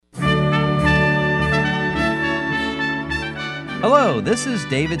Hello, this is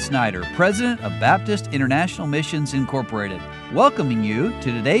David Snyder, President of Baptist International Missions Incorporated, welcoming you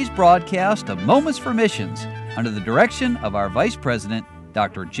to today's broadcast of Moments for Missions under the direction of our Vice President,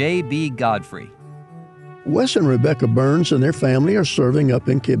 Dr. J.B. Godfrey. Wes and Rebecca Burns and their family are serving up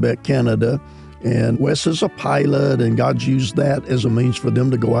in Quebec, Canada, and Wes is a pilot, and God's used that as a means for them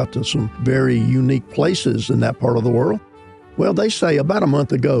to go out to some very unique places in that part of the world. Well, they say about a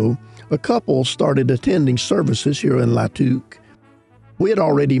month ago, a couple started attending services here in La Tuque. We had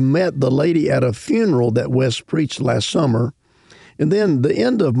already met the lady at a funeral that Wes preached last summer, and then the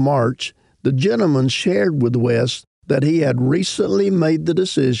end of March, the gentleman shared with Wes that he had recently made the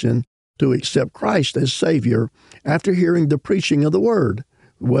decision to accept Christ as Savior after hearing the preaching of the Word.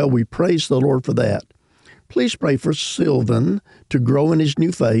 Well, we praise the Lord for that. Please pray for Sylvan to grow in his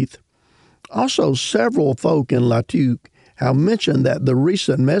new faith. Also, several folk in La Tuque have mentioned that the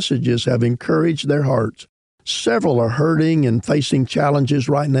recent messages have encouraged their hearts. Several are hurting and facing challenges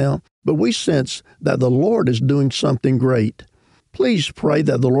right now, but we sense that the Lord is doing something great. Please pray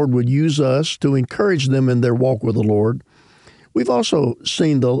that the Lord would use us to encourage them in their walk with the Lord. We've also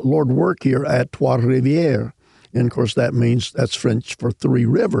seen the Lord work here at Trois-Rivières, and of course that's French for Three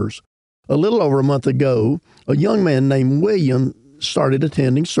Rivers. A little over a month ago, a young man named William started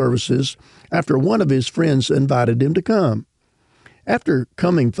attending services after one of his friends invited him to come. After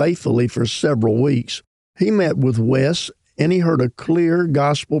coming faithfully for several weeks, he met with Wes, and he heard a clear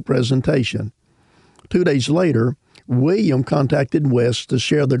gospel presentation. 2 days later, William contacted Wes to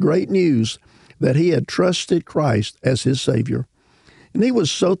share the great news that he had trusted Christ as his Savior. And he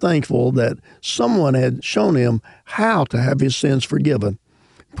was so thankful that someone had shown him how to have his sins forgiven.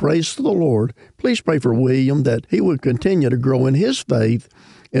 Praise to the Lord. Please pray for William that he would continue to grow in his faith,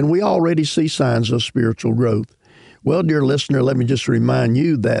 and we already see signs of spiritual growth. Well, dear listener, let me just remind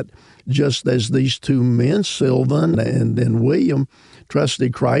you that just as these two men, Sylvan and then William,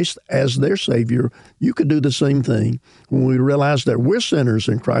 trusted Christ as their Savior, you could do the same thing. When we realize that we're sinners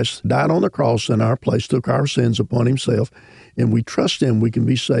and Christ died on the cross in our place, took our sins upon himself, and we trust him, we can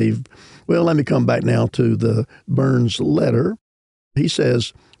be saved. Well, let me come back now to the Burns letter. He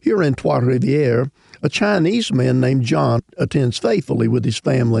says, here in Trois-Rivières, a Chinese man named John attends faithfully with his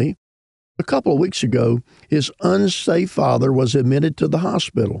family. A couple of weeks ago, his unsaved father was admitted to the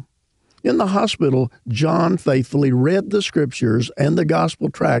hospital. In the hospital, John faithfully read the scriptures and the gospel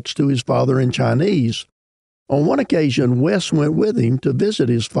tracts to his father in Chinese. On one occasion, Wes went with him to visit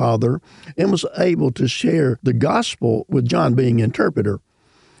his father and was able to share the gospel with John being interpreter.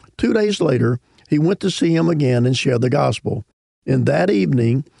 2 days later, he went to see him again and share the gospel. And that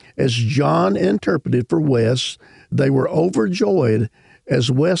evening, as John interpreted for Wes, they were overjoyed as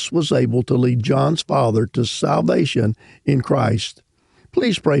Wes was able to lead John's father to salvation in Christ.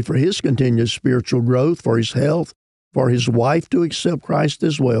 Please pray for his continued spiritual growth, for his health, for his wife to accept Christ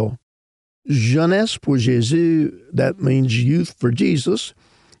as well. Jeunesse pour Jésus, that means youth for Jesus,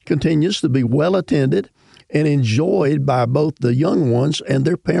 continues to be well attended and enjoyed by both the young ones and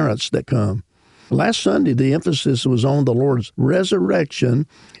their parents that come. Last Sunday, the emphasis was on the Lord's resurrection,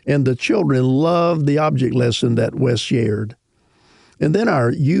 and the children loved the object lesson that Wes shared. And then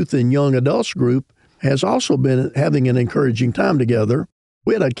our youth and young adults group has also been having an encouraging time together.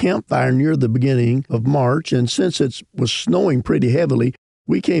 We had a campfire near the beginning of March, and since it was snowing pretty heavily,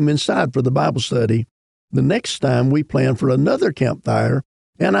 we came inside for the Bible study. The next time we planned for another campfire,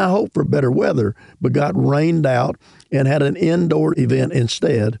 and I hoped for better weather, but got rained out and had an indoor event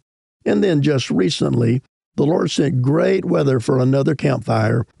instead. And then just recently, the Lord sent great weather for another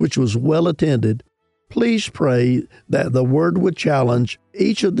campfire, which was well attended. Please pray that the Word would challenge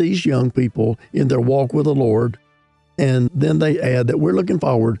each of these young people in their walk with the Lord. And then they add that we're looking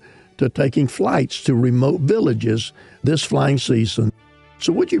forward to taking flights to remote villages this flying season.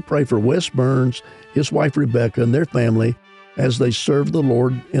 So would you pray for Wes Burns, his wife Rebecca, and their family as they serve the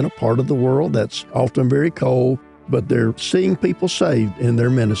Lord in a part of the world that's often very cold, but they're seeing people saved in their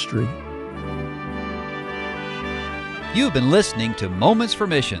ministry. You've been listening to Moments for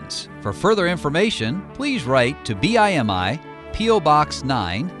Missions. For further information, please write to BIMI, P.O. Box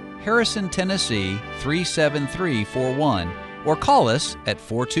 9, Harrison, Tennessee 37341, or call us at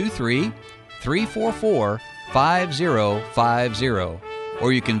 423-344-5050,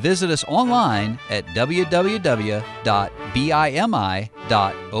 or you can visit us online at www.bimi.org.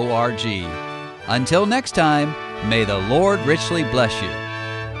 Until next time, may the Lord richly bless you.